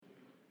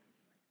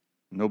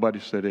Nobody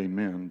said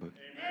amen, but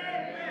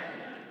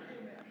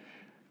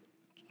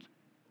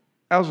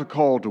as a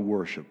call to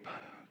worship,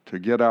 to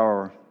get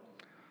our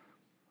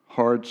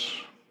hearts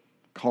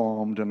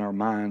calmed and our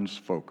minds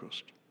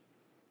focused,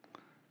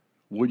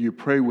 will you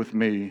pray with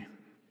me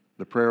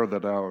the prayer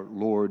that our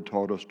Lord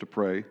taught us to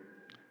pray,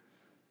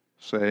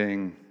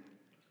 saying,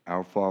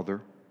 Our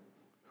Father,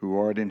 who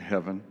art in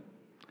heaven,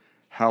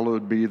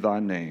 hallowed be thy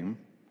name.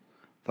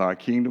 Thy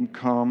kingdom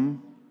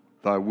come,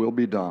 thy will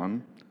be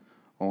done,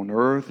 on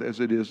earth as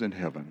it is in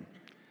heaven.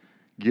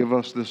 Give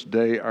us this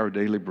day our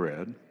daily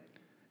bread,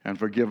 and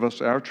forgive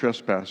us our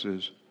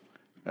trespasses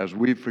as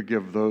we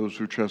forgive those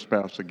who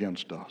trespass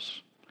against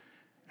us.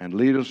 And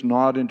lead us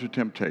not into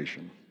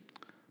temptation,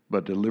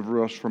 but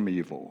deliver us from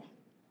evil.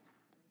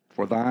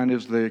 For thine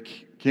is the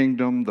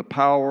kingdom, the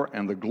power,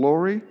 and the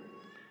glory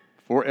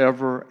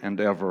forever and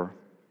ever.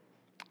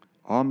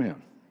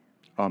 Amen.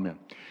 Amen.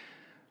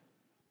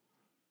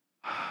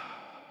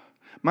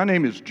 My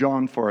name is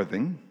John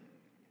Farthing.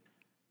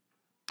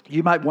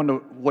 You might wonder,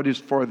 what is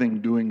Farthing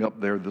doing up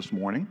there this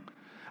morning?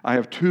 I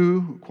have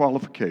two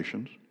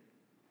qualifications.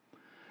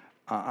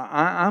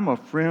 I'm a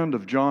friend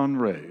of John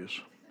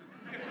Ray's.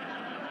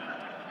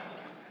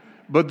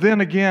 But then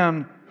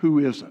again, who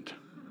isn't?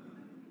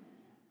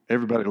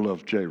 Everybody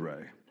loves J.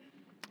 Ray.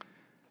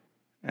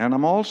 And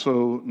I'm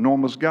also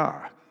Norma's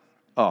guy.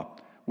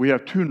 We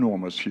have two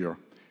Normas here.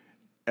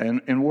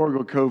 And in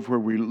Warrego Cove, where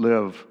we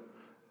live,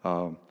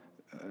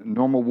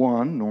 Norma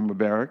 1, Norma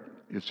Barrick,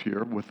 is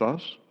here with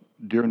us,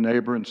 dear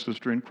neighbor and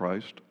sister in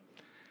Christ.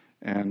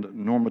 And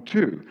Norma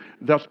 2,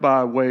 that's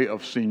by way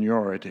of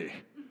seniority.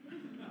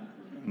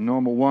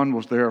 Norma 1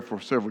 was there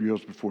for several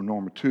years before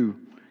Norma 2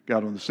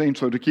 got on the scene.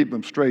 So to keep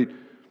them straight,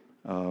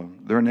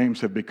 their names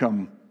have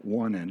become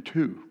 1 and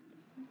 2.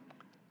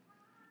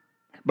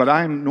 But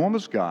I'm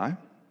Norma's guy.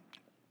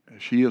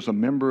 She is a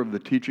member of the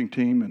teaching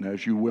team, and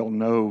as you well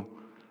know,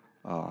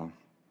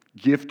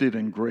 gifted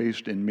and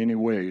graced in many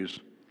ways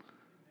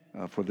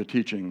for the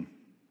teaching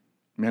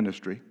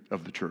ministry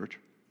of the church.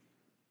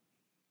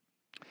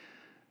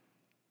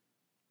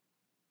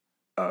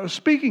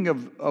 Speaking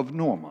of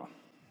Norma,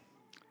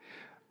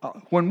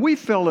 when we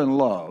fell in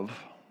love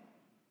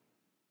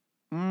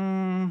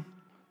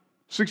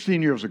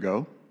 16 years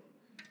ago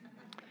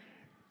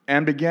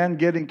and began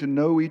getting to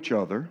know each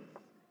other,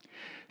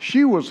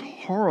 she was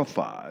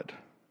horrified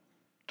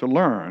to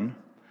learn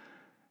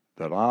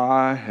that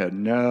I had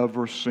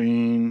never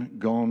seen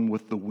Gone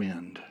with the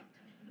Wind.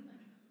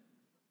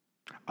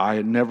 I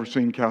had never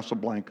seen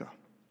Casablanca.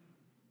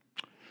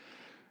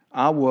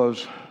 I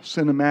was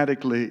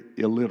cinematically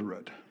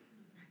illiterate.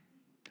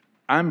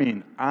 I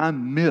mean, I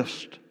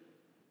missed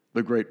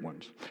the great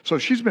ones. So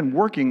she's been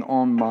working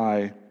on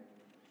my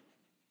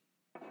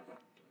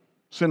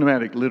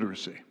cinematic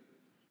literacy.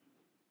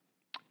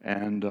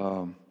 And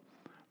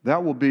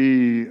that will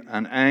be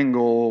an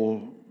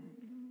angle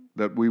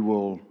that we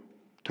will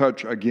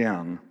touch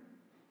again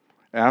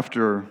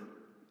after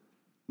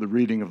the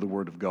reading of the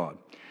Word of God.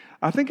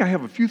 I think I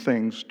have a few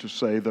things to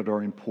say that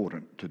are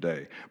important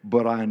today,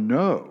 but I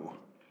know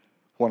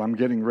what I'm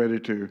getting ready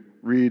to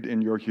read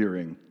in your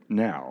hearing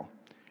now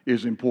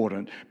is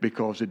important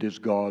because it is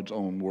God's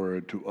own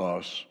word to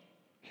us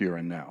here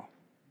and now.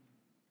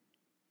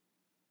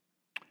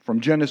 From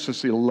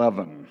Genesis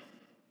 11,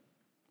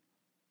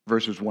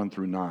 verses 1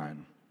 through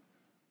 9.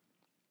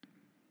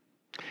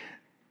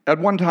 At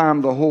one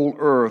time, the whole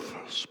earth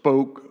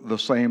spoke the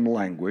same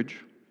language.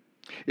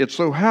 It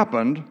so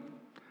happened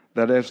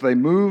that as they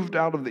moved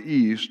out of the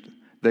east,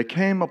 they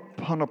came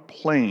upon a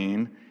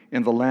plain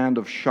in the land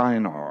of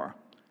Shinar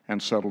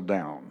and settled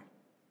down.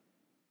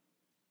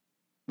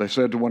 They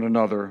said to one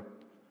another,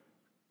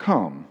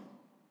 "Come,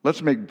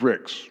 let's make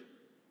bricks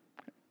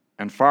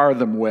and fire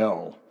them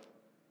well."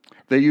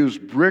 They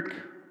used brick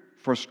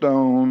for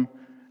stone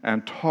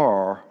and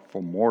tar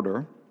for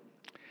mortar.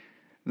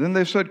 Then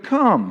they said,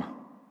 "Come,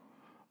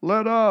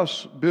 let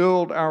us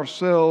build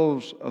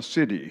ourselves a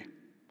city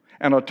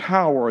and a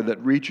tower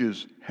that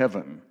reaches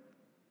heaven.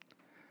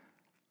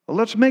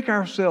 Let's make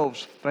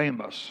ourselves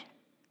famous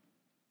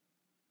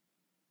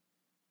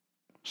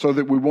so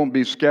that we won't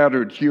be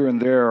scattered here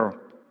and there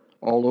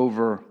all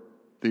over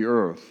the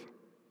earth."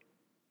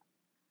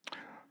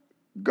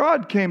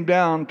 God came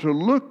down to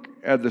look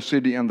at the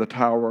city and the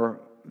tower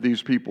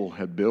these people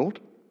had built.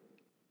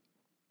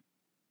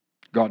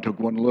 God took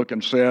one look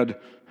and said,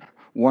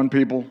 "One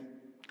people,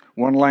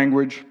 one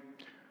language.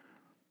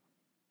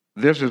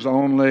 This is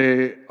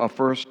only a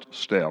first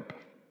step.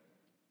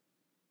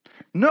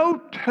 No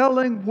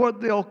telling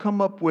what they'll come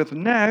up with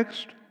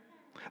next.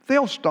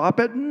 They'll stop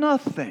at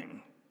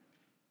nothing.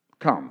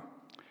 Come,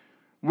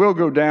 we'll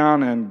go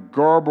down and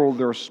garble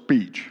their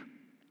speech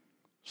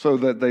so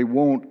that they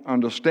won't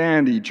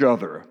understand each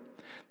other."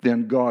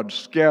 Then God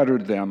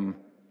scattered them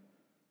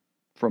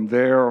from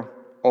there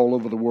all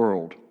over the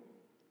world,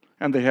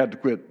 and they had to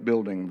quit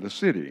building the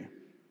city.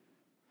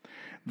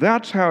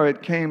 That's how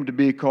it came to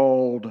be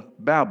called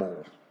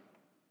Babel,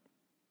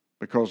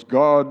 because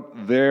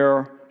God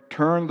there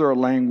turned their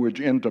language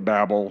into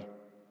Babel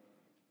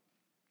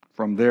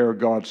From there,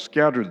 God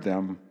scattered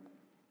them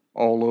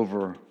all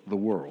over the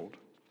world.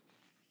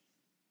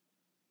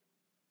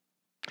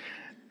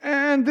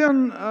 And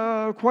then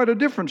quite a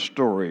different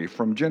story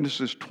from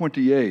Genesis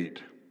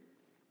 28,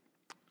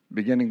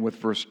 beginning with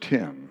verse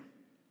 10.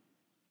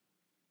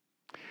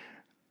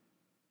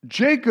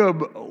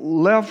 Jacob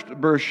left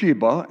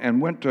Beersheba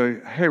and went to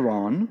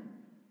Haran.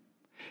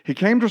 He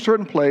came to a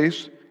certain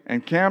place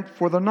and camped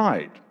for the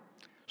night,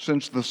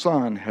 since the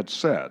sun had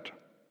set.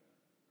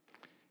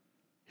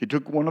 He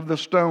took one of the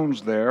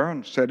stones there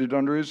and set it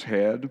under his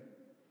head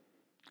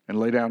and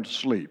lay down to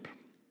sleep.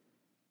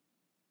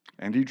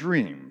 And he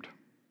dreamed.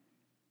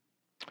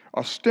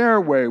 A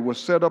stairway was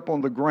set up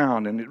on the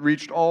ground, and it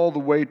reached all the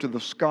way to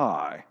the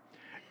sky.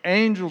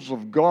 Angels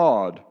of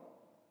God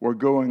were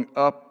going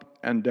up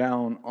and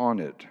down on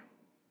it.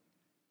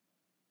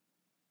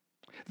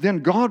 Then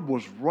God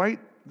was right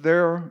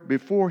there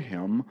before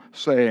him,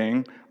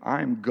 saying,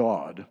 I am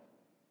God,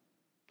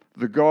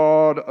 the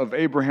God of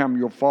Abraham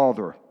your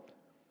father,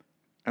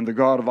 and the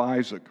God of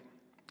Isaac.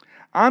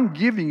 I'm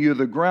giving you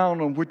the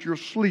ground on which you're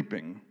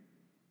sleeping.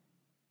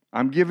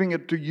 I'm giving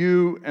it to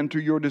you and to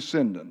your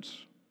descendants.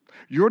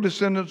 Your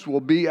descendants will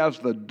be as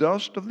the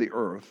dust of the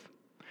earth.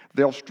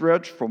 They'll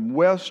stretch from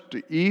west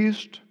to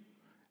east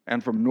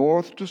and from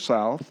north to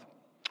south.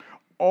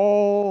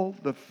 All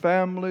the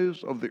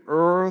families of the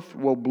earth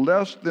will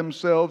bless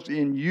themselves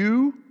in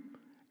you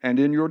and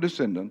in your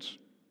descendants.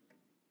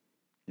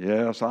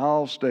 Yes,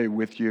 I'll stay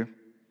with you.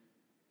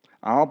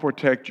 I'll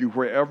protect you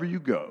wherever you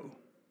go.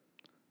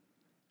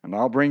 And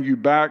I'll bring you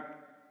back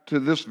to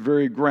this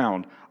very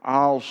ground.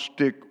 I'll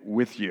stick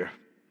with you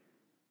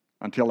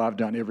until I've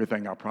done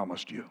everything I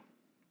promised you.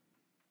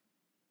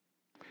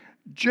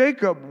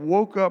 Jacob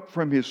woke up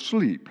from his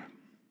sleep.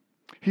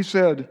 He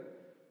said,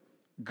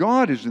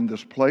 God is in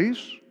this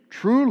place,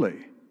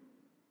 truly,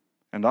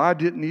 and I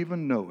didn't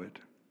even know it.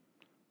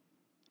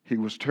 He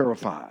was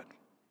terrified.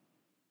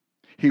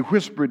 He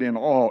whispered in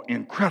awe,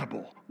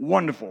 incredible,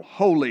 wonderful,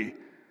 holy.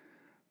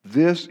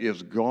 This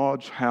is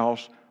God's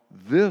house.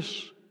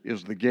 This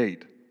is the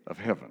gate of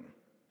heaven.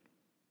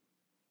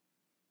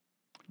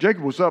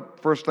 Jacob was up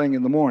first thing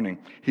in the morning.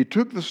 He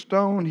took the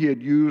stone he had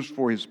used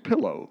for his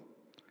pillow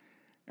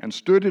and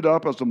stood it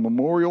up as a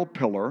memorial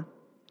pillar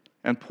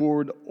and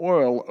poured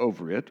oil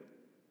over it.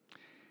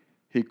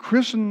 He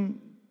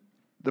christened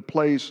the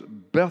place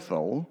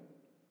Bethel,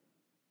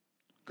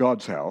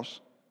 God's house.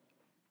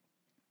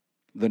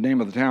 The name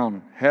of the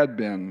town had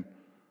been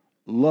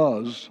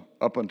Luz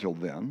up until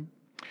then.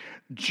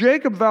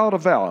 Jacob vowed a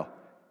vow.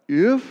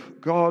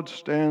 If God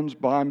stands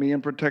by me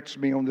and protects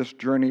me on this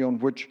journey on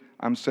which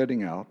I'm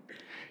setting out,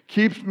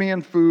 keeps me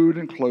in food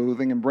and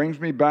clothing, and brings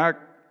me back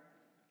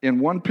in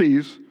one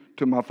piece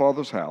to my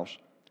father's house,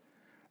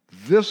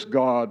 this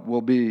God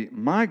will be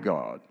my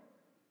God.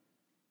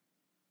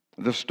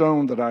 The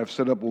stone that I've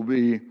set up will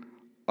be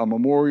a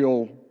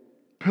memorial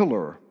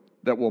pillar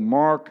that will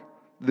mark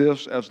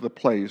this as the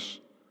place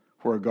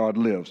where God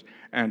lives.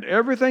 And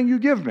everything you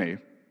give me,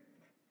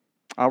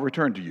 I'll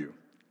return to you.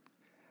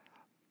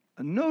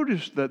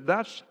 Notice that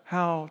that's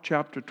how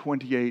chapter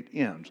 28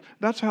 ends.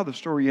 That's how the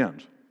story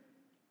ends.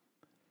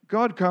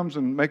 God comes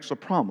and makes a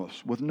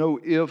promise with no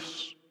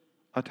ifs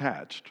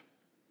attached.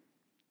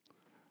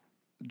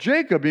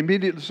 Jacob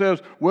immediately says,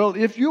 well,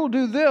 if you'll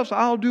do this,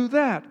 I'll do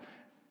that.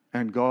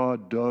 And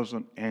God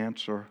doesn't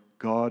answer.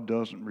 God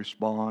doesn't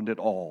respond at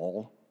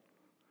all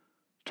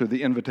to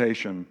the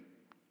invitation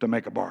to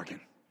make a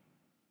bargain,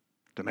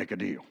 to make a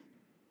deal.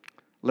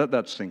 Let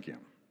that sink in.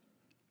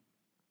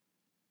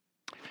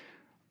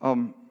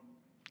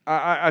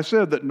 I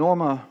said that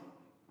Norma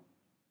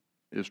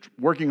is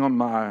working on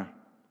my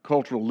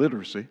cultural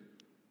literacy.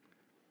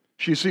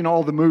 She's seen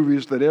all the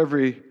movies that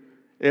every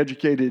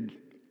educated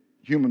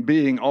human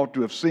being ought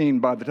to have seen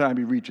by the time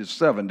he reaches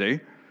 70.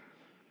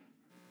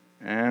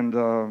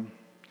 And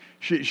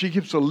she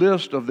keeps a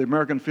list of the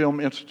American Film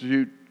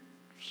Institute's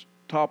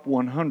top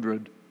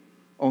 100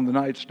 on the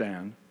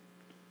nightstand,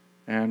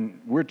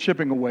 and we're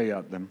chipping away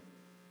at them.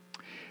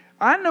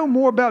 I know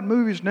more about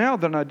movies now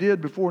than I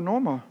did before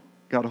Norma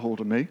got a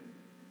hold of me.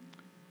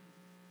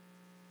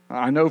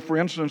 I know, for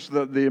instance,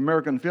 that the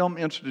American Film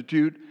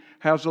Institute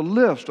has a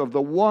list of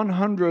the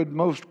 100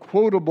 most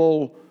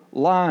quotable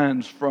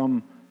lines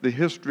from the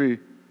history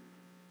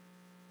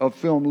of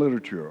film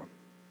literature.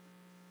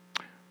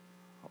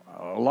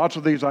 Lots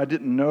of these I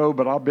didn't know,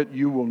 but I'll bet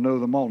you will know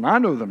them all. And I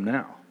know them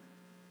now.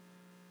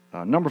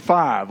 Number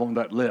 5 on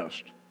that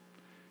list.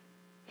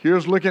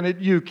 Here's looking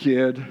at you,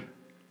 kid.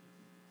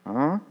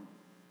 Huh?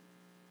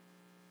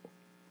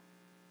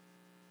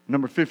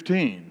 Number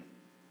 15.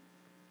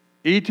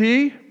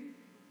 E.T.,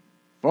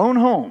 phone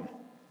home.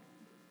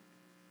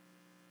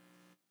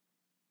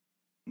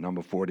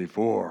 Number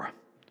 44.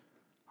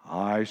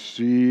 I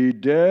see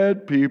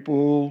dead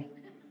people.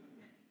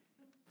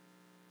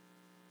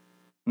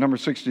 Number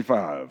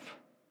 65.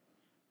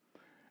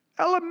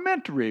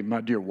 Elementary,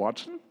 my dear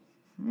Watson.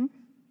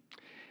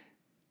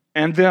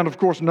 And then, of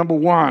course, number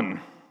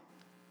 1.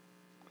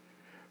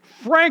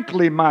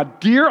 Frankly, my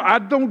dear, I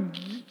don't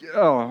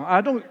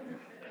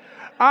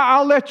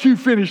I'll let you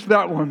finish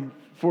that one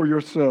for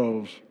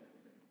yourselves.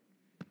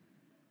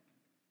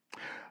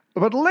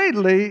 But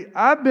lately,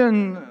 I've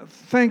been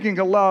thinking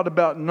a lot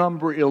about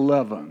number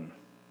 11,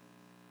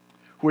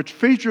 which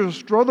features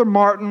Strother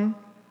Martin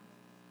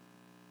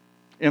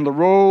in the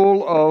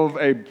role of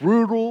a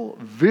brutal,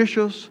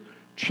 vicious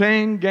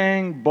chain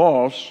gang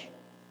boss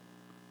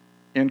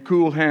in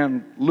Cool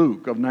Hand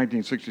Luke of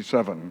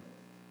 1967.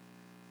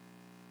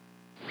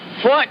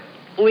 What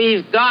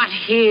we've got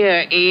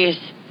here is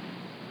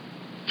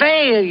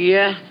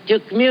failure to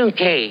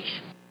communicate.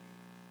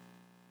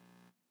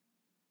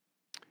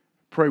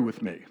 Pray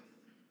with me.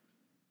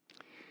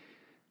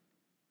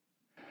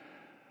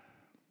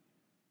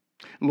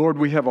 Lord,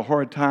 we have a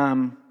hard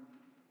time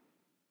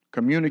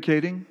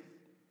communicating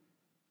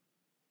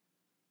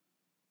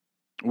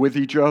with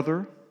each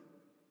other,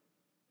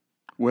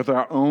 with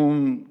our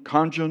own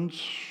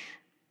conscience,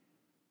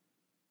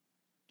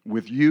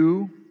 with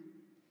you.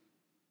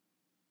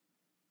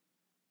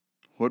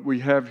 What we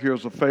have here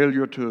is a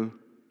failure to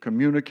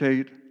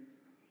communicate.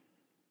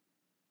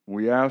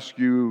 We ask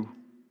you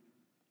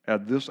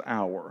at this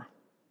hour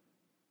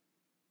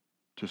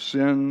to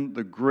send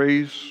the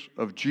grace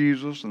of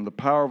Jesus and the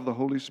power of the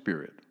Holy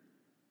Spirit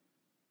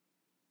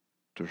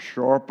to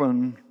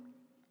sharpen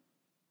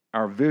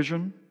our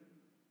vision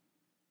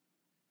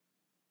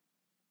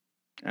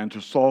and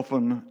to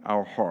soften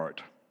our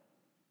heart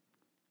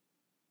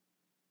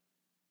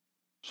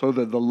so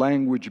that the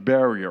language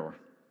barrier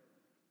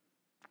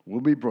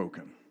will be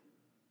broken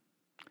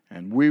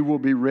and we will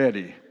be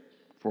ready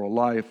for a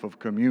life of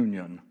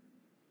communion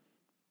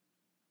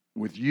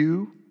with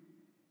you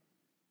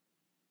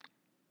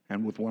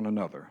and with one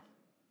another.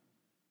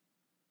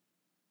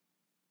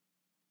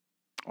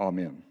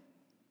 Amen.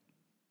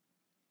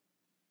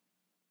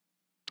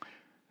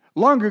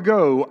 Long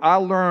ago, I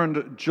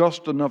learned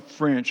just enough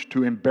French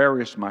to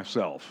embarrass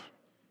myself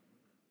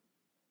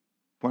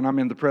when I'm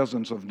in the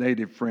presence of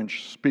native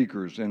French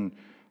speakers in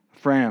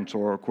France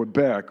or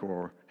Quebec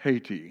or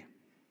Haiti.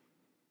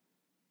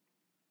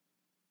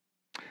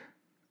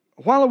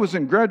 While I was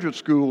in graduate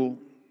school,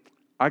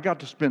 I got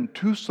to spend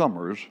 2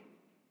 summers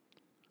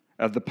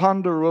at the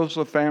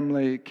Ponderosa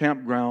family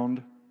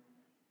campground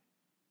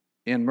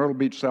in Myrtle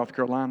Beach, South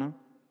Carolina.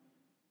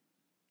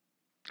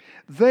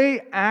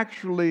 They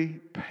actually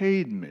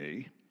paid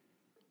me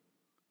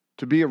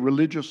to be a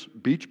religious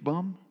beach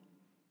bum,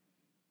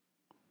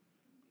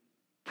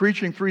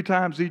 preaching 3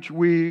 times each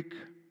week,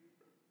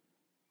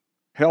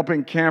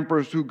 helping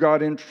campers who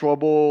got in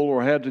trouble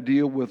or had to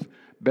deal with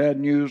bad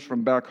news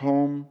from back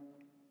home,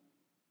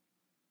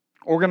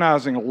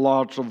 organizing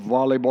lots of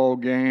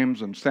volleyball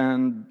games and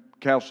sand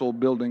castle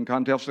building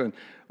contests, and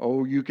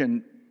oh, you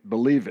can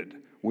believe it,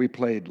 we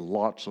played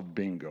lots of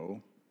bingo.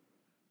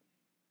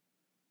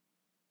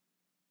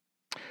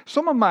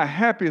 Some of my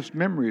happiest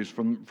memories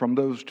from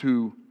those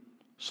 2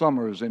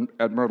 summers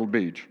at Myrtle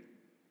Beach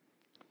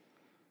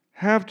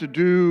have to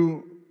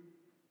do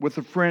with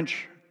the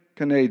French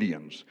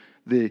Canadians,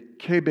 the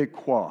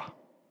Québécois,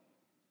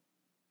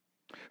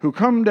 who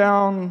come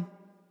down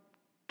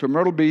to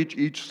Myrtle Beach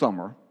each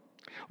summer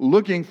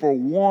looking for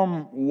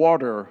warm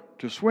water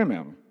to swim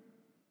in.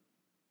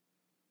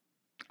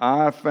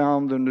 I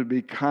found them to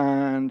be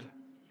kind,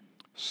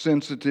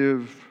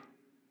 sensitive,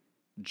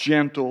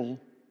 gentle,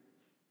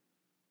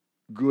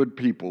 good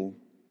people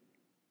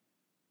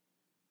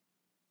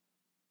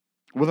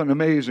with an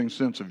amazing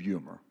sense of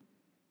humor.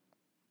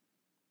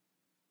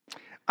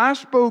 I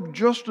spoke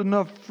just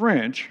enough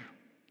French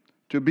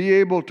to be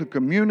able to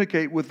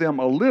communicate with them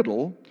a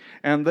little,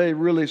 and they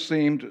really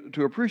seemed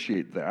to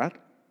appreciate that.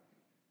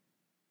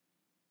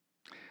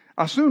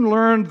 I soon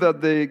learned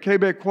that the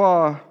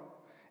Québécois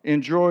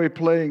enjoy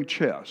playing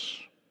chess,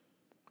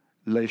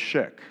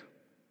 l'échec,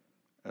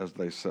 as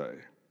they say.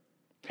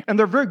 And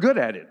they're very good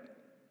at it.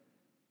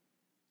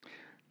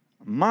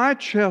 My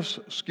chess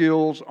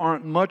skills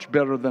aren't much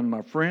better than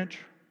my French,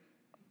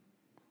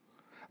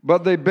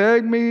 but they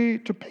begged me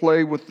to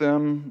play with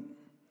them,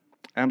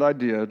 and I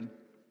did,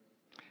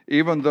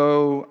 even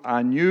though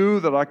I knew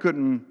that I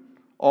couldn't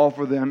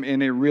offer them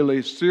any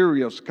really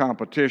serious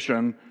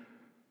competition.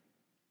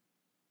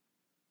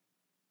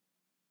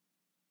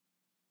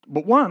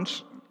 But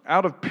once,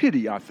 out of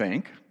pity, I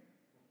think,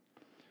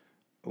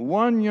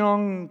 one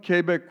young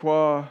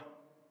Québécois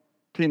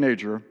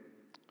teenager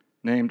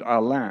named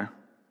Alan,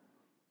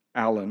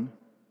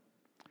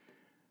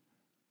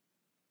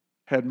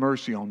 had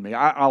mercy on me.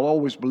 I'll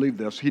always believe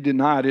this. He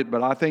denied it,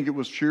 but I think it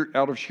was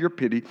out of sheer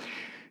pity.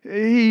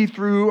 He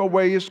threw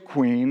away his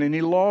queen, and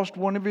he lost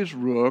one of his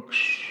rooks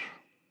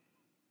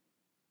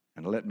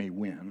and let me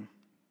win.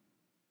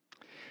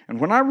 And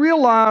when I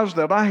realized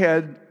that I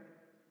had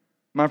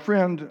my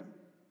friend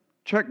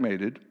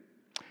checkmated,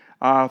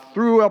 I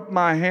threw up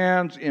my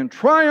hands in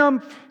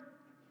triumph,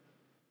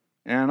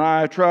 and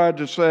I tried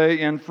to say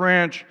in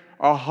French,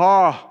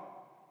 "Aha,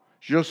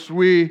 je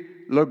suis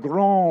le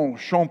grand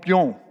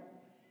champion."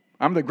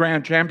 I'm the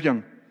grand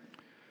champion.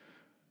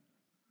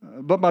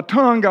 But my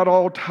tongue got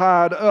all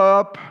tied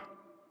up,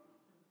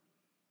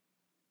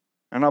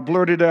 and I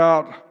blurted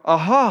out,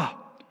 "Aha,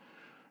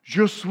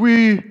 Je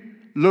suis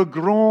le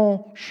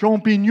grand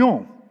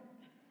champignon,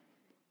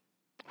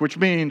 which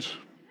means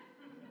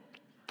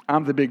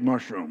I'm the big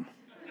mushroom.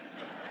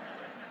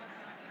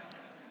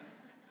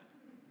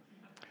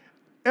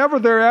 Ever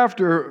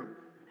thereafter,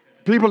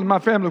 people in my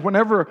family,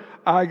 whenever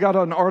I got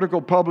an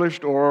article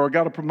published or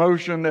got a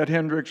promotion at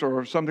Hendricks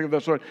or something of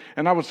that sort,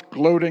 and I was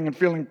gloating and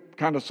feeling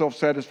kind of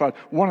self-satisfied,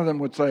 one of them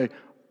would say,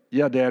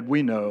 "Yeah, Dad,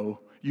 we know.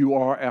 You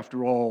are,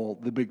 after all,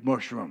 the big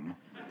mushroom."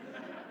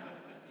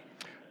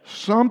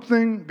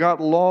 Something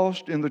got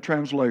lost in the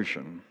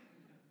translation.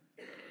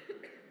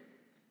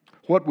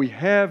 What we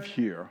have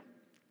here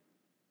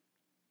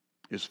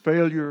is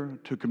failure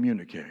to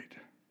communicate.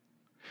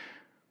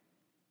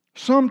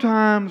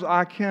 Sometimes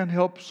I can't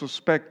help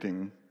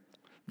suspecting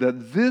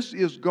that this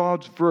is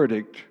God's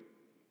verdict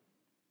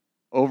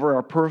over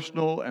our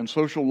personal and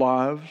social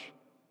lives,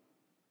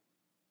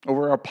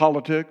 over our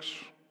politics,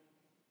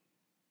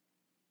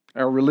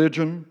 our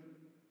religion,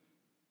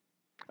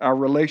 our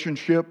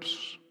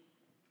relationships,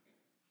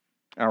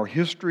 our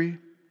history.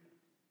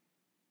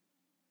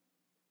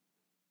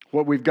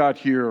 What we've got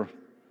here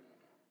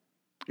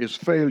is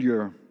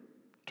failure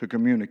to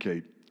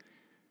communicate.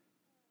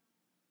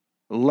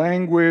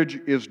 Language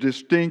is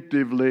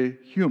distinctively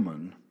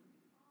human,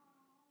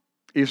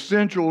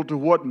 essential to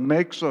what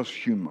makes us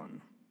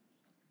human.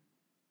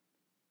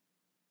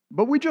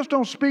 But we just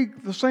don't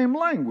speak the same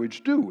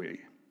language, do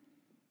we?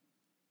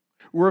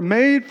 We're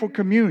made for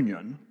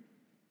communion,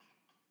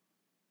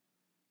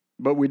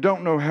 but we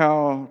don't know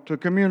how to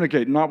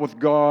communicate, not with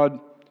God,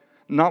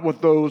 not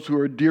with those who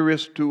are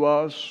dearest to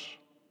us,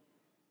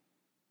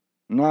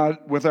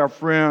 not with our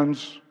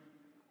friends,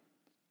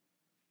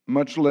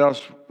 much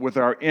less with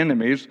our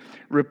enemies,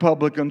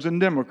 Republicans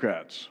and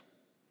Democrats.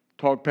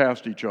 Talk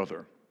past each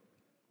other.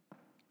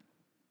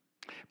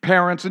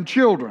 Parents and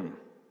children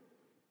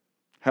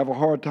have a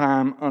hard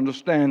time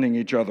understanding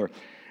each other.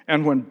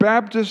 And when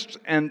Baptists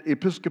and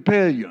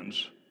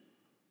Episcopalians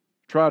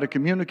try to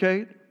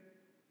communicate,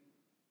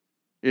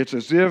 it's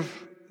as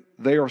if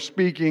they are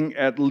speaking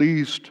at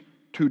least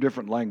two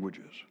different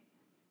languages.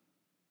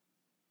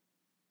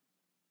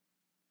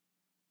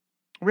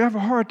 We have a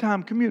hard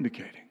time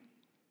communicating.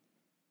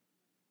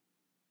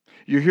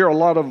 You hear a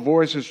lot of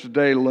voices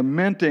today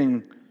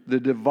lamenting the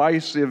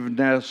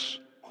divisiveness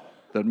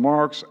that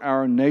marks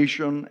our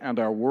nation and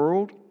our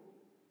world.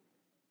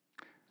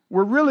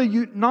 We're really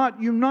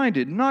not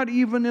united, not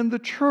even in the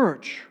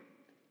church.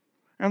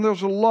 And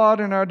there's a lot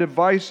in our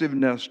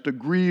divisiveness to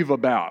grieve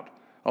about,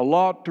 a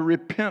lot to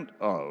repent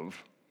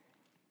of.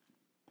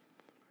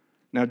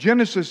 Now,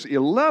 Genesis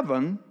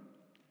 11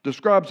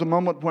 describes a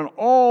moment when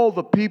all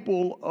the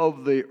people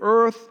of the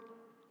earth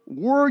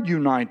were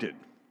united,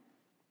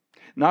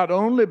 not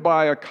only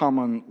by a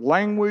common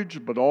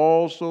language, but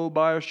also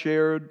by a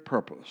shared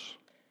purpose.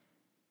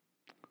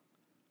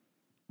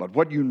 But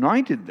what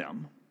united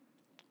them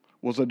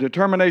was a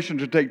determination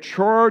to take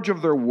charge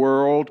of their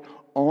world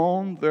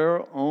on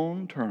their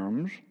own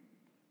terms,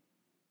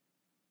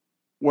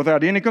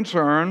 without any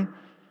concern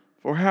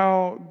for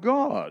how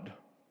God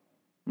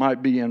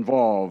might be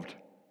involved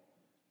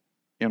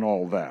in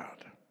all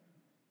that.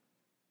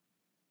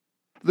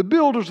 The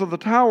builders of the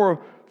tower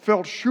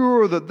felt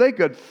sure that they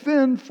could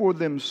fend for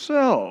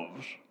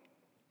themselves,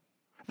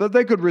 that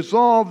they could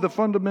resolve the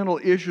fundamental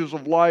issues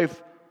of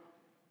life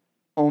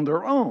on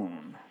their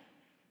own.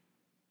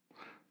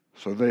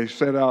 So they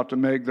set out to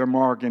make their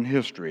mark in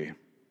history,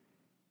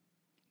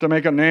 to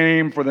make a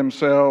name for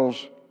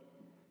themselves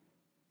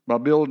by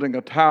building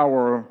a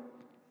tower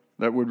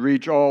that would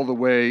reach all the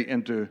way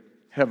into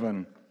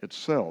heaven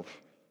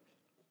itself.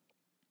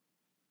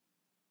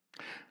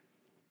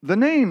 The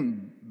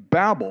name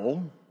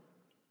Babel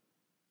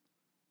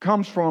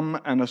comes from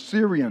an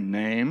Assyrian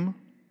name,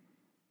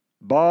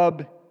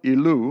 Bab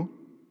Ilu,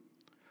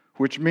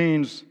 which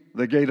means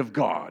the gate of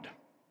God.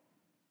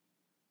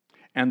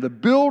 And the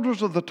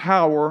builders of the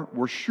tower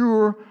were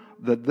sure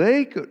that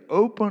they could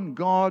open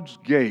God's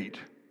gate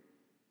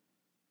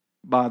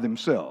by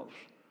themselves.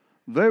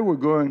 They were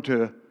going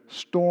to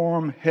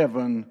storm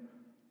heaven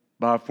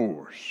by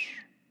force.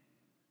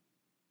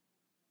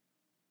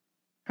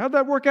 How'd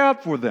that work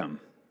out for them?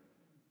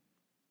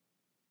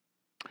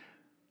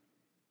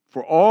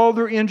 For all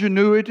their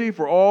ingenuity,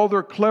 for all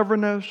their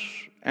cleverness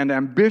and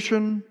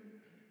ambition,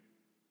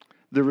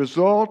 the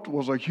result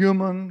was a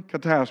human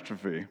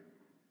catastrophe.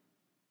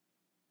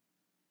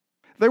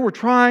 They were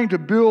trying to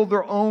build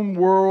their own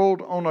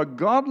world on a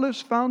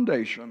godless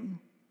foundation,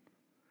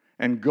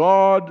 and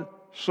God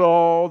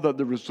saw that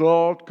the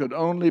result could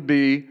only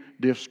be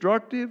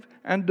destructive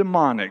and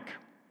demonic.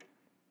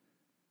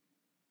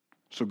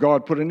 So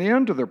God put an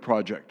end to their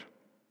project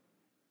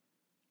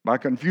by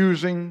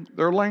confusing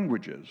their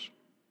languages,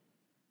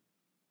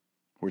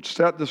 which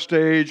set the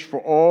stage for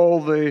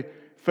all the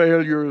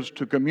failures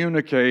to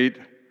communicate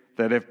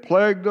that have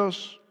plagued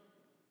us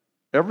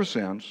ever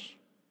since,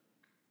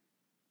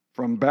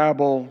 from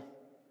Babel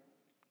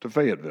to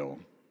Fayetteville.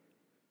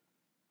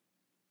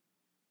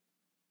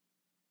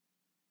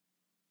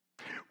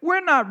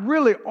 We're not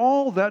really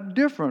all that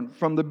different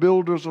from the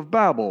builders of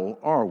Babel,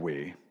 are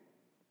we?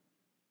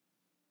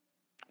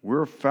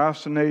 We're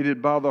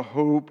fascinated by the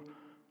hope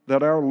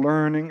that our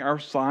learning, our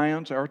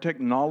science, our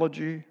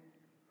technology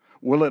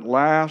will at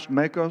last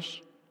make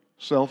us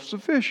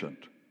self-sufficient.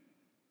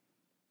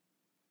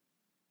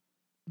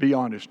 Be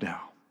honest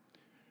now.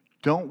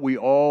 Don't we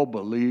all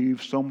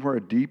believe somewhere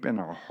deep in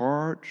our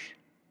hearts?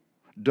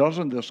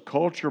 Doesn't this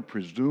culture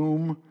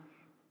presume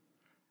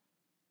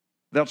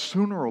that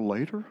sooner or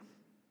later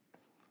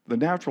the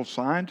natural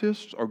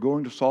scientists are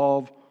going to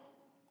solve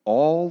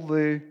all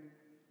the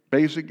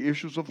basic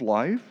issues of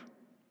life?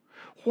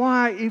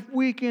 Why, if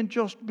we can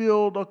just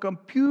build a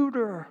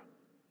computer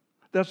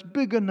that's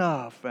big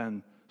enough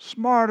and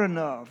smart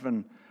enough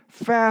and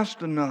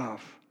fast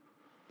enough,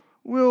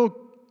 we'll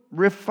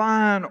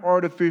refine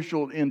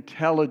artificial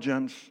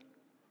intelligence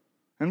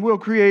and we'll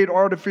create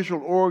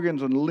artificial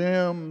organs and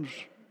limbs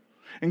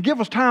and give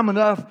us time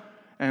enough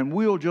and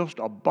we'll just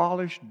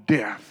abolish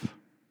death.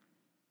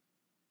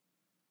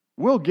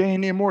 We'll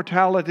gain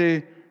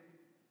immortality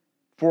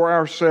for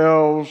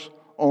ourselves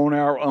on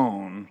our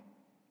own.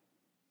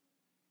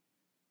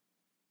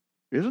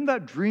 Isn't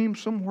that dream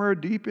somewhere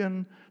deep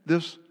in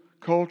this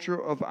culture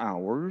of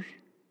ours?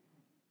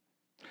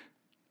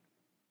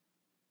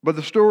 But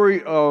the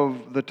story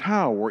of the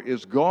tower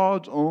is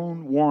God's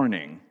own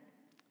warning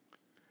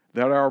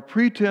that our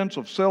pretense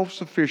of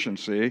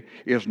self-sufficiency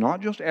is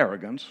not just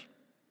arrogance,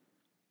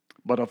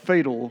 but a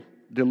fatal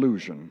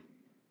delusion.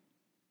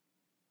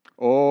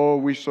 Oh,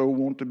 we so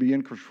want to be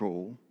in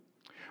control.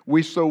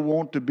 We so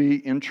want to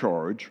be in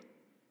charge.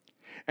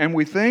 And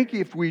we think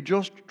if we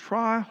just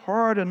try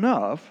hard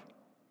enough,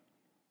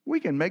 we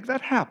can make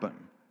that happen.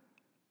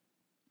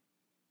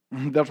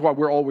 That's why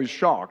we're always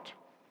shocked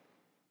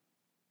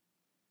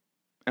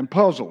and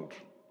puzzled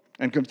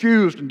and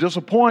confused and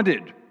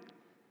disappointed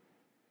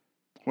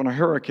when a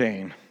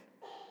hurricane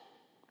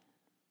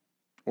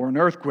or an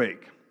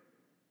earthquake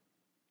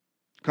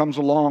comes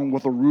along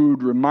with a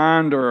rude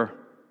reminder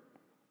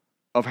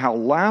of how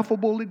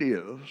laughable it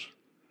is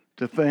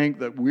to think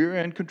that we're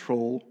in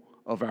control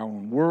of our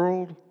own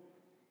world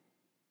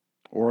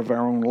or of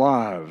our own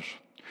lives.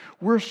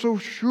 We're so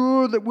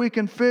sure that we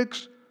can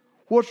fix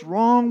what's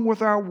wrong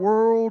with our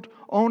world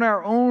on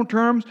our own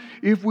terms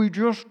if we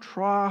just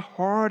try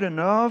hard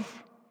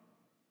enough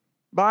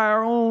by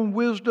our own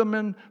wisdom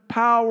and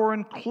power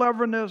and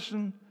cleverness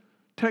and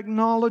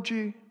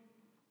technology.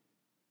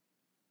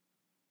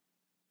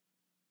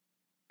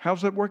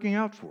 How's that working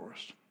out for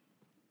us?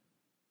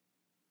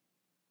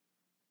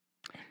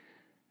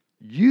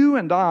 You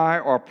and I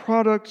are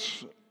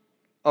products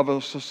of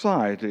a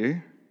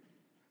society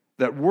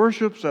that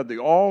worships at the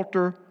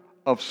altar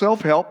of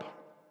self-help,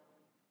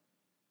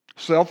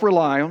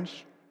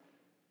 self-reliance,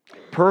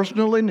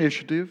 personal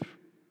initiative,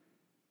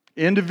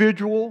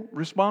 individual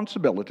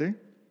responsibility.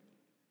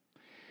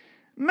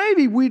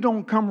 Maybe we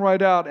don't come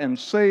right out and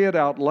say it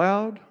out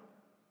loud,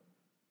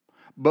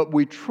 but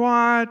we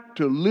try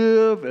to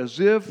live as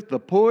if the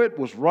poet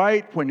was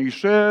right when he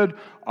said,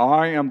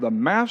 "I am the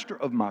master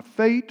of my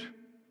fate.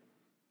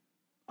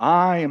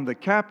 I am the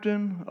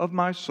captain of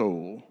my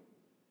soul."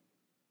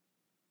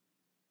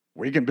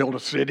 We can build a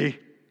city.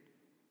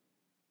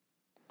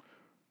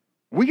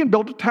 We can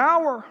build a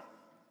tower.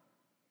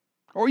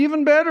 Or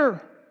even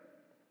better,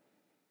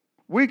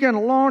 we can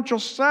launch a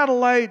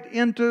satellite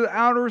into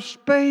outer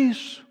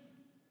space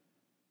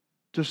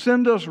to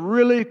send us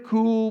really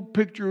cool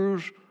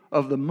pictures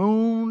of the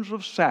moons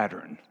of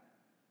Saturn.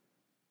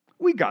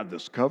 We got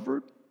this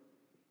covered,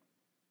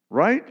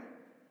 right?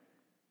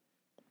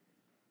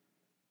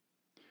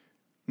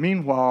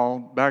 Meanwhile,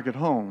 back at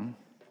home,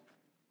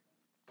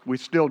 we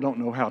still don't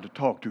know how to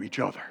talk to each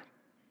other.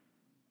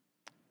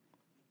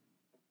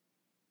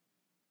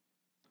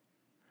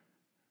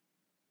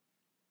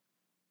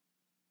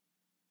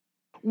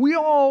 We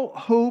all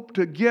hope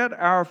to get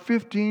our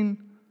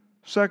 15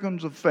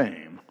 seconds of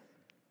fame,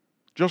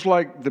 just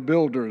like the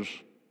builders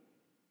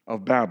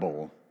of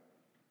Babel,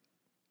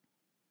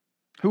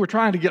 who were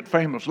trying to get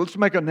famous. Let's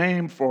make a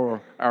name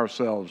for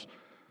ourselves,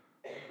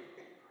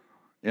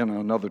 in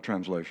another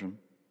translation.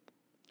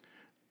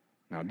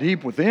 Now,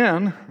 deep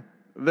within,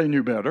 they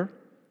knew better.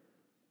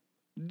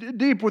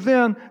 Deep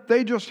within,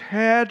 they just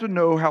had to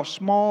know how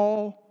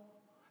small,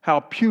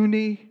 how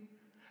puny,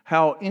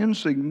 how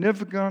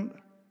insignificant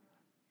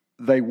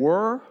they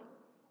were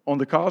on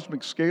the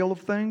cosmic scale of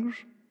things.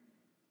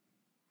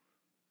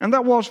 And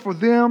that was for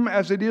them,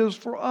 as it is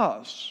for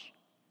us,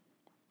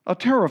 a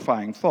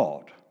terrifying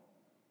thought.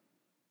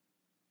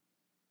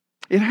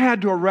 It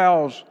had to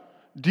arouse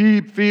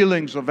deep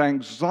feelings of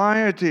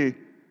anxiety,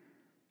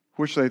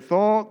 which they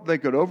thought they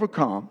could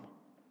overcome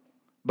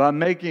by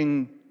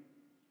making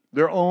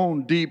their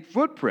own deep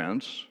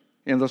footprints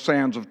in the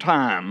sands of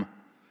time,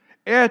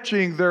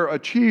 etching their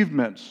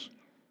achievements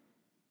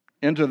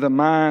into the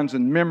minds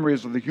and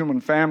memories of the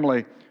human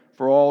family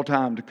for all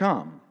time to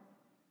come.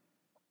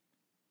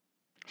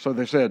 So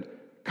they said,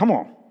 "Come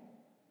on,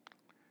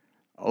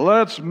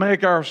 let's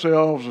make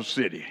ourselves a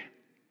city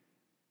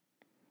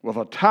with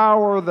a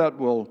tower that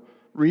will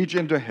reach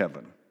into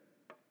heaven.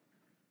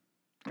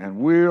 And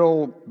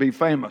we'll be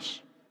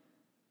famous.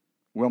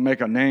 We'll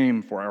make a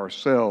name for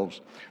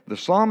ourselves. The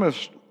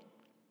psalmist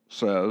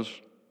says,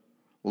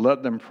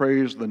 "Let them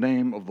praise the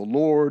name of the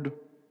Lord,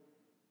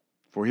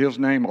 for his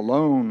name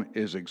alone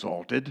is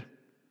exalted."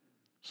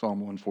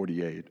 Psalm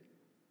 148.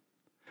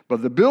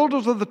 But the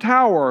builders of the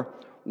tower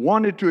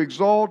wanted to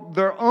exalt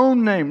their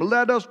own name.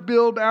 Let us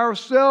build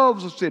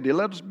ourselves a city.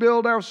 Let us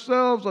build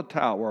ourselves a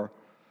tower,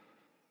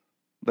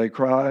 they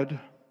cried,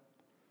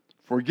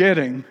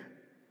 forgetting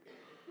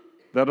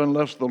that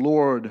unless the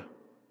Lord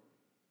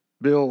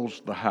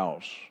builds the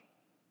house,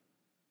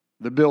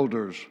 the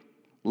builders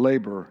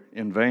labor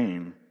in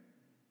vain.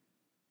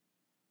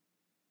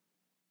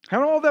 How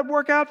did all that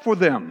work out for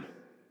them?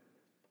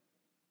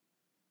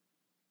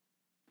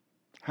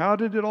 How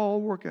did it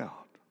all work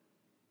out?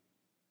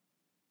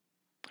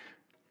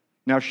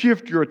 Now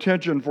shift your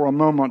attention for a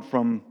moment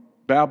from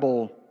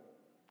Babel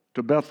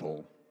to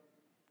Bethel,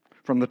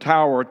 from the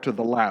tower to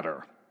the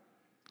ladder.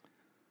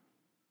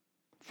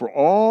 For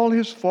all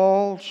his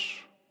faults,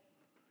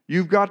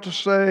 you've got to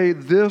say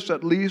this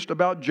at least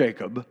about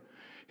Jacob: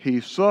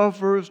 he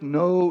suffers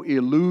no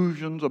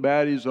illusions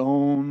about his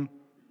own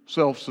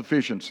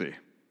self-sufficiency.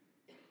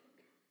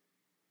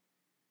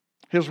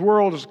 His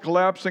world is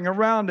collapsing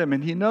around him,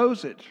 and he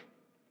knows it.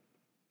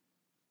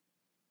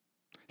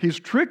 He's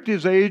tricked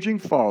his aging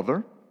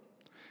father.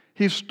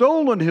 He's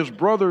stolen his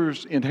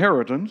brother's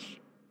inheritance.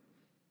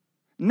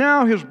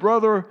 Now his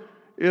brother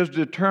is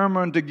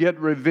determined to get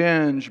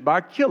revenge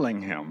by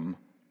killing him.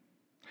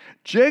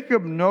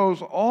 Jacob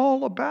knows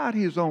all about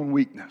his own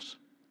weakness.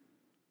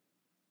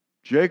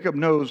 Jacob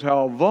knows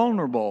how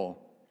vulnerable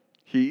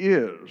he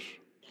is.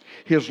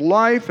 His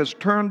life has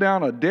turned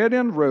down a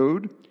dead-end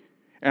road,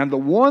 and the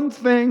one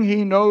thing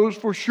he knows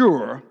for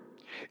sure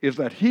is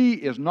that he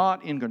is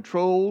not in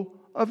control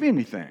of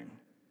anything.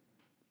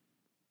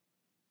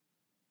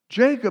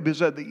 Jacob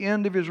is at the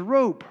end of his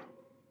rope,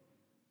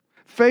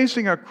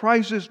 facing a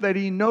crisis that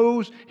he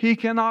knows he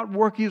cannot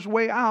work his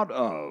way out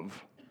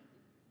of.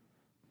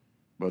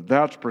 But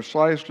that's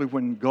precisely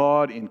when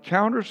God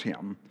encounters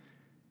him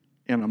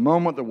in a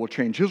moment that will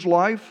change his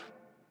life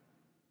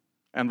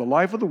and the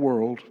life of the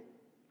world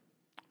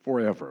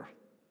forever.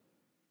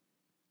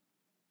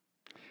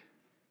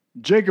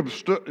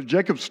 Jacob's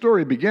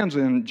story begins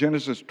in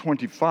Genesis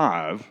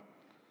 25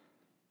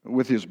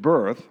 with his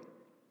birth,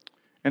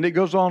 and it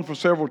goes on for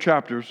several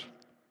chapters.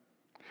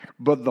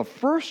 But the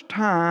first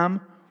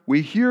time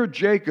we hear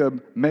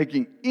Jacob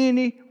making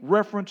any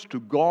reference to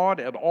God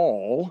at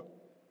all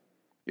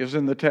is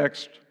in the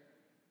text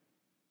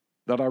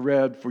that I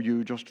read for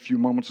you just a few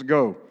moments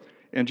ago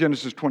in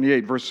Genesis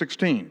 28, verse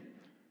 16.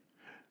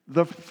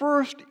 The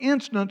first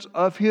instance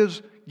of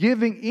his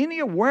giving any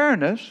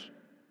awareness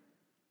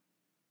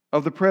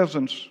of the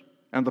presence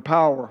and the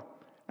power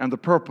and the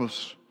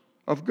purpose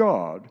of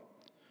God.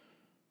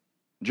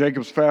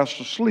 Jacob's fast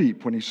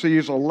asleep when he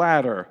sees a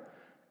ladder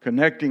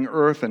connecting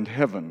earth and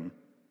heaven,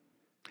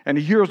 and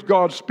he hears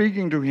God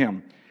speaking to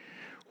him.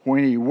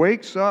 When he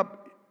wakes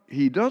up,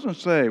 he doesn't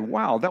say,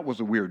 "Wow, that was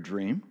a weird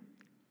dream."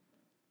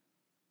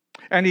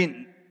 And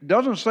he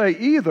doesn't say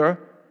either,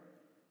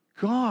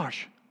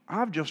 "Gosh,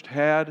 I've just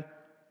had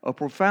a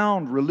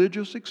profound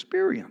religious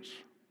experience."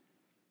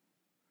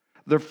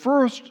 The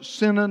first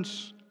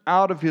sentence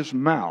out of his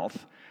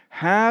mouth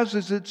has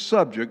as its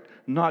subject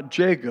not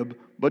Jacob,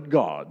 but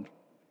God.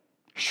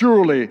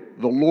 "Surely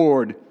the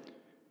Lord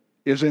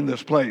is in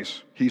this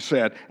place," he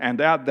said,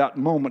 and at that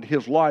moment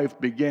his life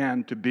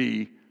began to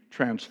be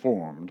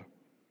transformed.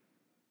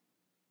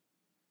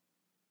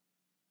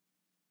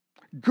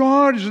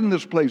 God is in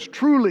this place,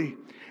 truly,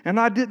 and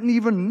I didn't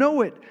even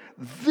know it.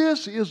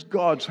 This is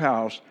God's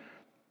house.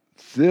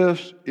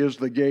 This is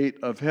the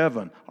gate of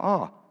heaven.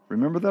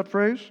 Remember that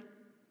phrase?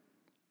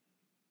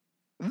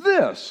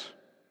 This,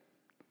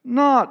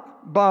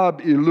 not Bab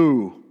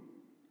Ilu,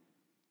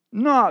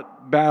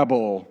 not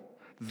Babel.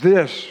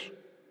 This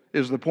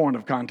is the point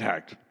of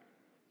contact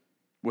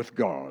with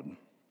God.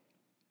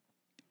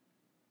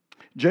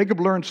 Jacob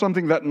learned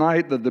something that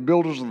night that the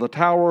builders of the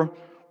tower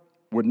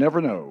would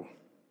never know.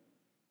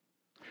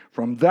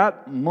 From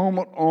that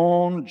moment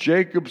on,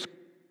 Jacob's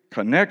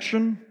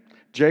connection,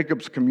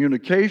 Jacob's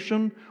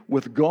communication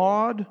with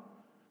God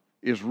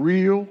is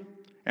real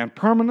and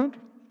permanent,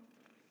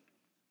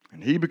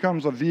 and he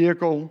becomes a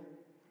vehicle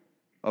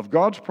of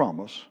God's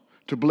promise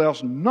to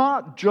bless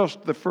not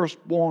just the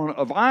firstborn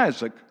of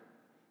Isaac,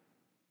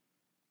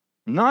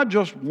 not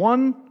just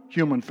one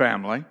human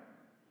family,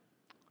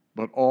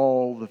 but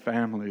all the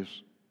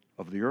families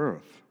of the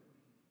earth.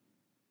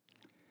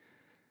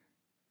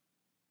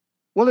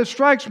 Well, it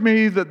strikes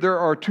me that there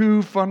are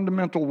two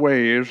fundamental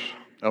ways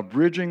of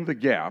bridging the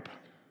gap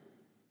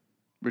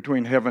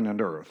between heaven and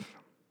earth.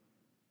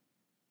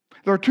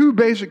 There are two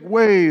basic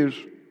ways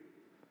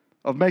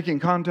of making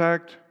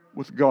contact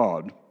with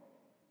God.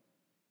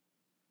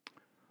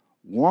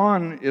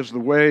 One is the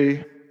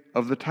way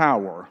of the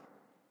tower,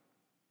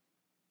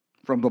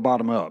 from the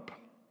bottom up.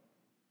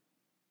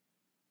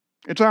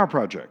 It's our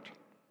project.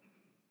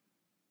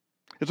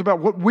 It's about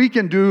what we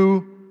can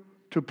do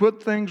to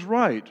put things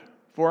right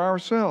for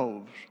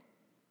ourselves.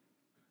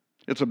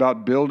 It's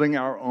about building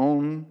our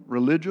own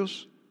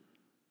religious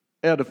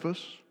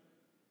edifice,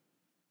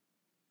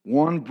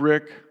 one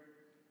brick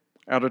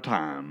at a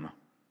time.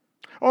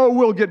 Oh,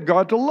 we'll get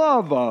God to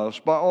love us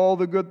by all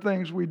the good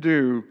things we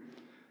do,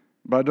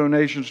 by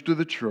donations to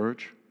the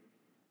church,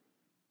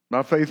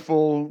 by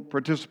faithful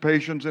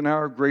participations in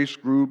our grace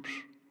groups,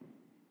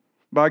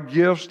 by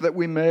gifts that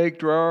we make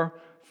to our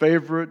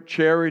favorite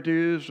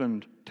charities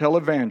and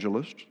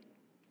televangelists.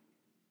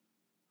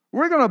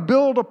 We're going to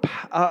build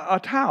a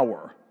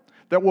tower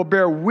that will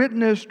bear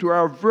witness to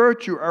our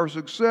virtue, our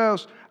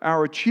success,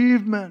 our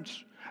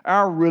achievements,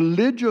 our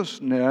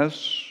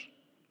religiousness,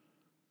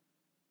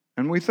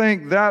 and we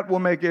think that will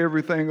make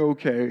everything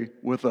okay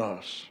with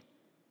us,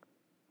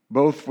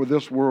 both for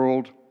this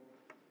world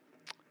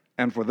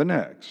and for the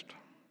next.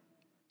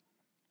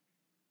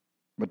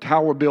 But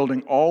tower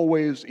building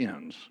always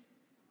ends,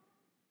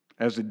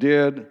 as it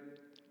did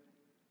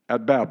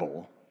at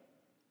Babel,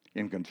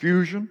 in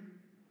confusion,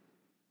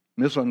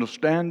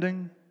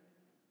 misunderstanding,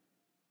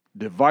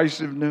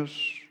 divisiveness,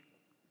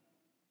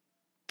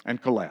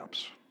 and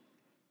collapse.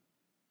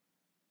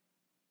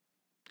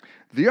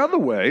 The other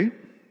way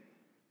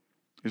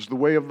is the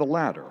way of the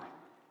ladder,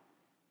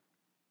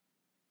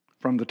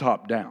 from the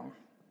top down.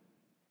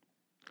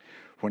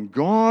 When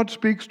God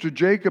speaks to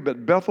Jacob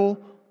at Bethel,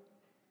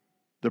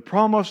 the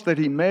promise that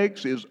he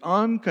makes is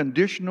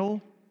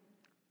unconditional,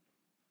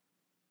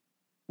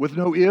 with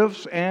no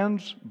ifs,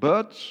 ands,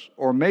 buts,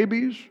 or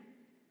maybes.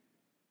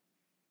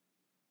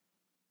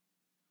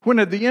 When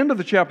at the end of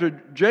the chapter,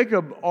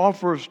 Jacob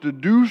offers to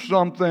do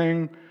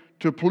something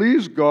to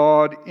please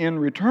God in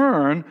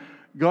return,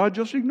 God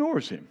just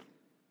ignores him.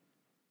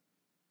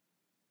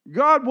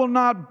 God will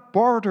not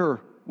barter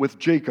with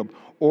Jacob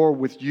or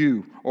with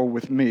you or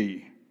with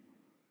me.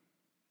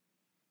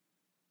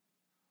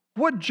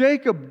 What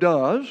Jacob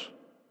does,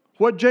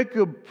 what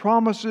Jacob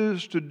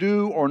promises to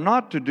do or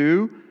not to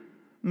do,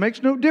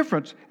 makes no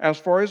difference as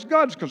far as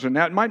God's concerned.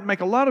 Now, it might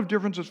make a lot of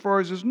difference as far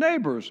as his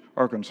neighbors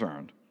are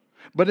concerned.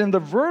 But in the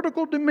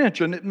vertical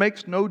dimension, it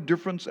makes no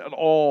difference at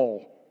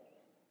all.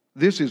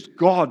 This is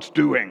God's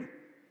doing,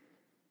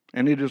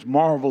 and it is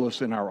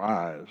marvelous in our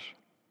eyes.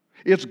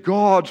 It's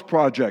God's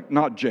project,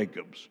 not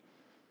Jacob's.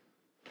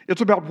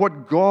 It's about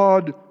what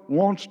God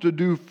wants to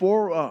do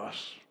for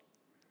us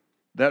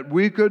that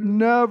we could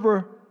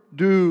never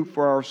do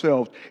for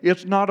ourselves.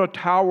 It's not a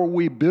tower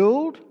we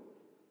build.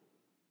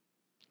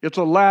 It's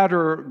a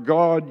ladder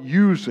God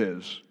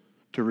uses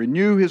to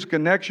renew his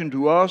connection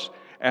to us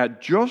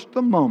at just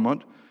the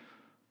moment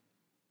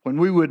when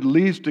we would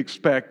least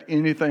expect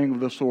anything of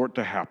the sort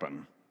to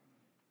happen.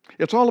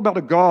 It's all about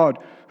a God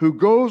who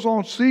goes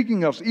on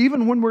seeking us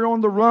even when we're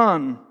on the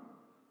run.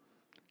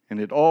 And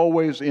it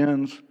always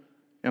ends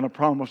in a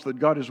promise that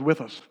God is with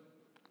us.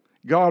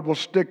 God will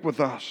stick with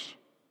us.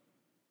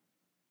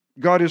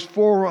 God is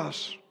for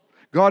us.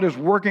 God is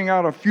working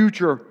out a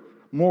future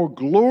more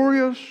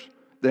glorious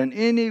than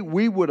any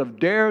we would have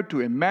dared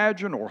to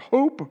imagine or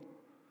hope,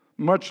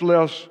 much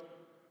less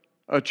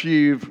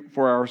achieve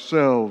for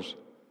ourselves.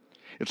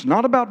 It's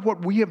not about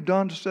what we have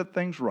done to set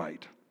things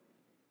right.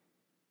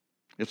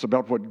 It's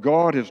about what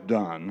God has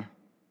done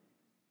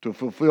to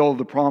fulfill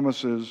the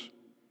promises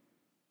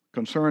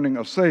concerning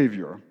a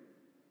Savior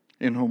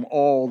in whom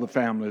all the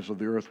families of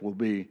the earth will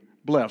be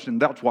blessed.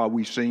 And that's why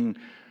we sing,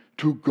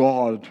 "To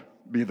God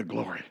be the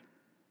glory."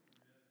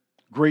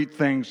 Great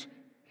things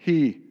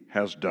He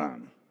has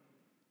done.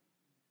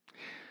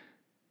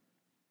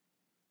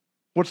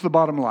 What's the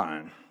bottom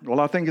line? Well,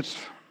 I think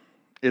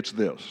it's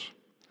this.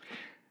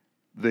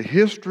 The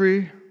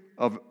history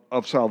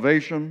of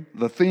salvation,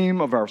 the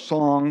theme of our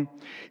song,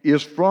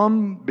 is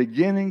from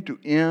beginning to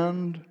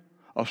end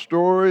a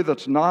story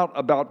that's not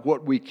about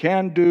what we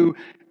can do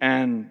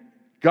and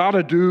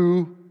gotta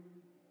do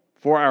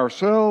for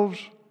ourselves.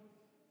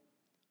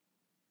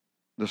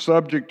 The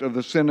subject of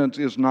the sentence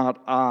is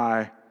not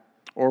I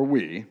or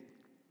we.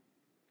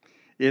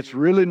 It's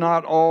really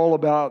not all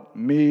about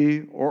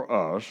me or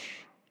us.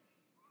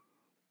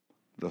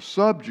 The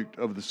subject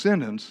of the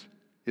sentence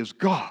is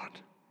God.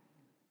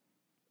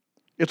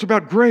 It's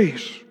about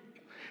grace.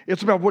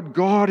 It's about what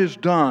God has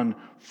done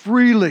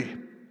freely,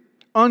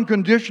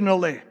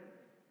 unconditionally,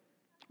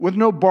 with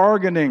no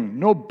bargaining,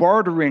 no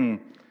bartering.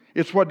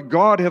 It's what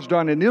God has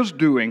done and is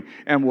doing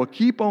and will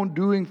keep on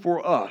doing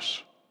for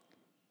us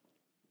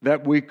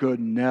that we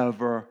could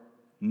never,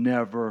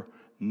 never,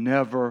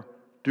 never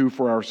do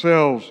for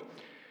ourselves.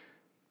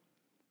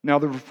 Now,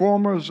 the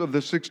reformers of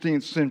the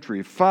 16th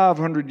century,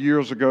 500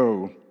 years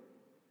ago,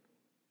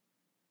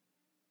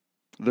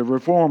 the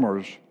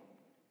reformers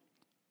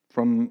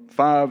from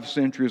 5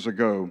 centuries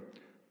ago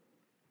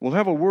will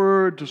have a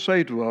word to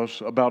say to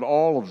us about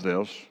all of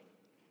this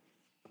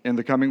in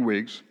the coming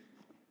weeks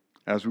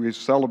as we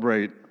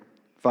celebrate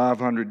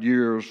 500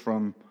 years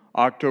from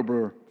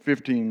October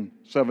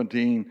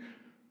 1517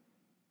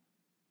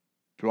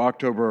 to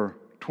October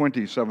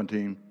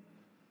 2017.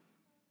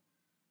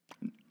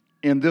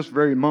 In this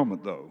very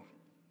moment, though,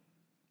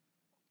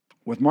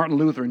 with Martin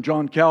Luther and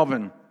John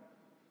Calvin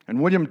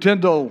and William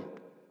Tyndale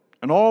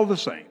and all the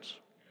saints,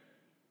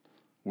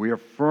 we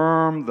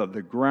affirm that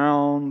the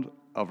ground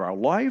of our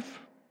life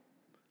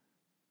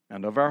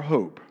and of our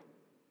hope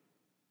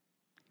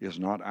is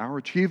not our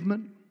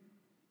achievement,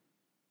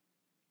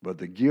 but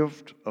the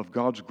gift of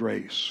God's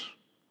grace.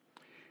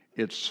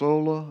 It's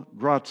sola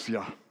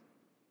gratia.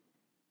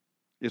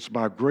 It's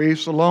by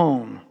grace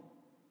alone.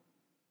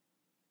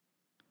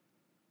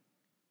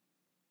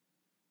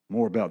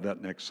 More about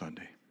that next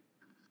Sunday.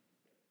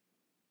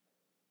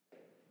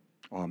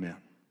 Amen.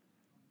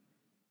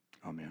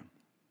 Amen.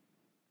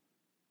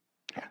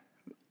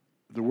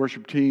 The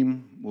worship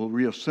team will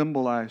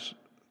reassemble, I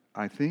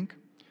think.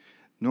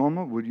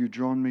 Norma, would you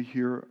join me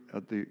here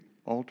at the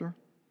altar?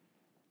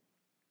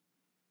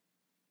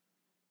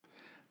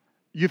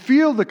 You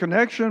feel the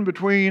connection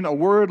between a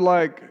word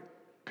like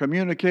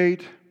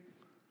communicate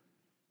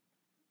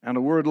and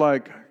a word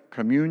like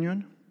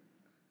communion?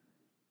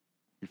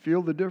 You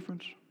feel the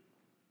difference?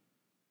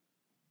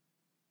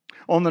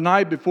 On the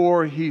night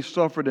before he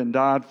suffered and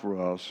died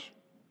for us,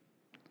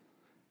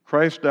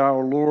 Christ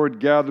our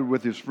Lord gathered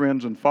with his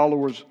friends and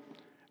followers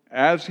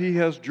as he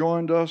has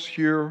joined us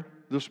here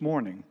this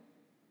morning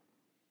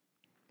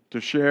to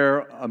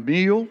share a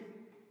meal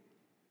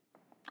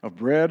of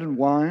bread and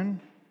wine.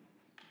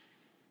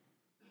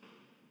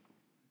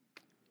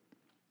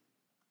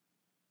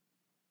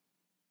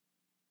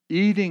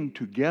 Eating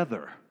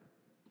together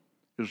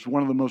is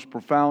one of the most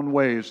profound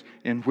ways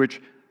in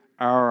which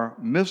our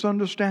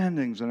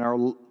misunderstandings and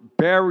our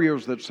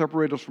barriers that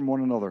separate us from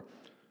one another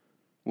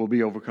will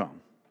be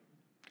overcome.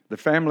 The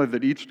family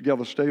that eats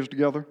together stays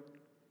together,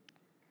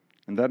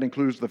 and that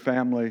includes the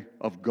family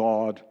of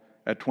God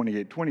at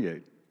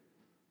 2828.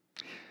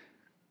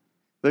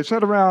 They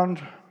sat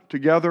around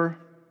together.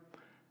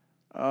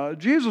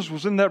 Jesus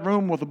was in that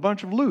room with a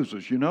bunch of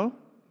losers, you know.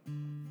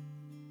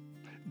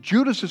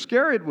 Judas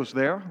Iscariot was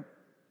there.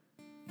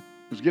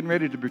 He was getting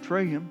ready to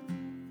betray him.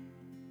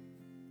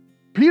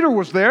 Peter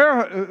was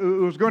there,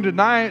 who was going to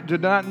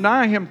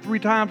deny him 3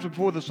 times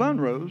before the sun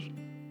rose.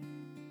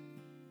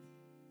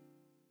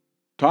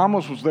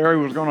 Thomas was there, who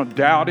was going to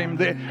doubt him.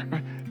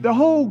 The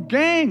whole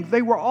gang,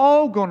 they were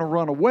all going to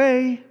run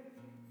away.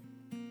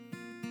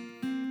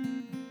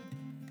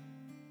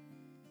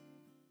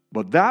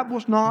 But that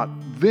was not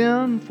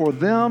then for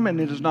them,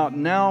 and it is not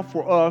now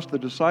for us the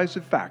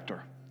decisive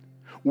factor.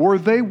 Were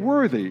they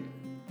worthy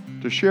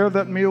to share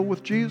that meal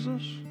with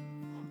Jesus?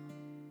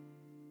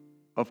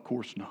 Of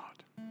course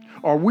not.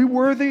 Are we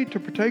worthy to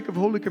partake of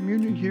Holy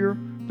Communion here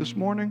this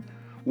morning?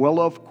 Well,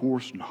 of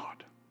course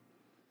not.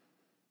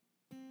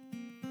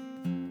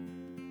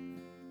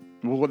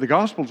 Well, what the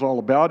gospel is all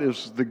about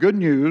is the good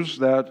news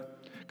that,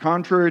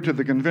 contrary to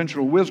the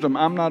conventional wisdom,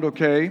 I'm not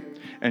okay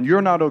and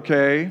you're not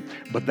okay,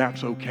 but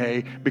that's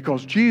okay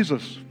because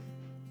Jesus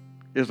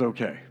is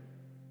okay.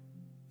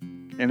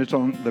 And it's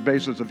on the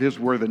basis of his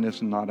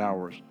worthiness and not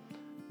ours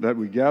that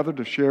we gather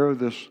to share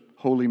this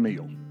holy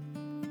meal.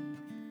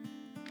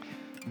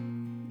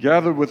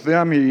 Gathered with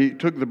them, he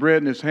took the bread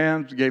in his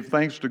hands, gave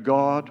thanks to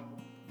God,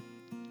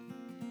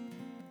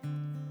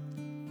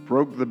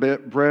 broke the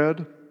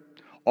bread,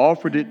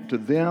 offered it to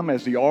them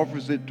as he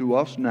offers it to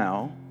us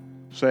now,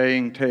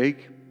 saying,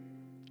 "Take,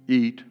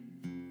 eat,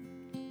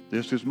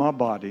 this is my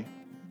body,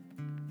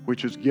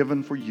 which is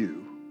given for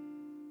you.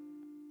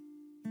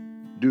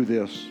 Do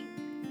this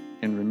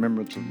in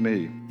remembrance of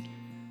me."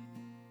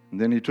 And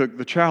then he took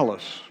the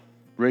chalice,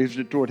 raised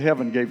it toward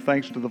heaven, gave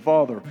thanks to the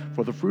Father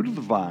for the fruit of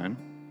the vine,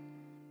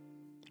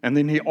 and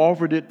then he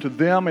offered it to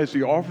them as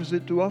he offers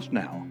it to us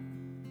now,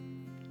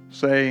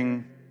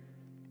 saying,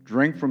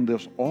 "Drink from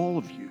this, all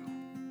of you.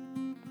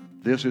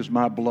 This is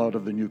my blood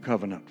of the new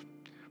covenant,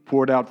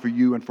 poured out for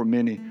you and for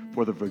many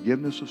for the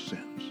forgiveness of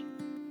sins.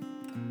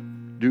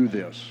 Do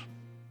this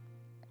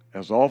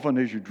as often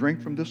as you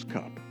drink from this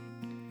cup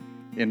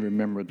in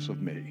remembrance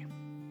of me."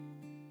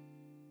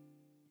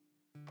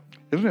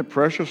 Isn't it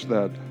precious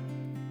that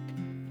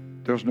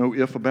there's no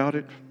if about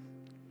it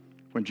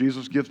when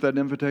Jesus gives that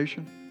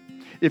invitation?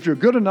 If you're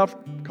good enough,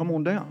 come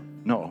on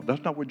down. No,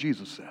 that's not what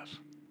Jesus says.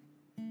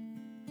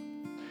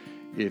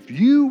 If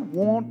you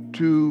want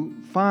to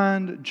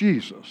find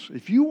Jesus,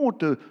 if you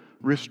want to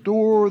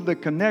restore the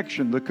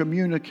connection, the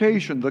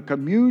communication, the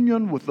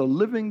communion with the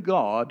living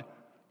God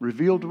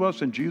revealed to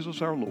us in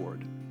Jesus our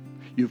Lord,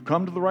 you've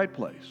come to the right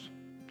place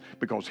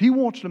because he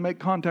wants to make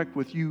contact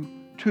with you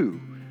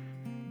too,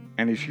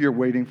 and he's here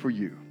waiting for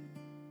you.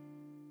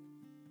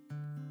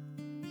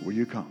 Will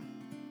you come?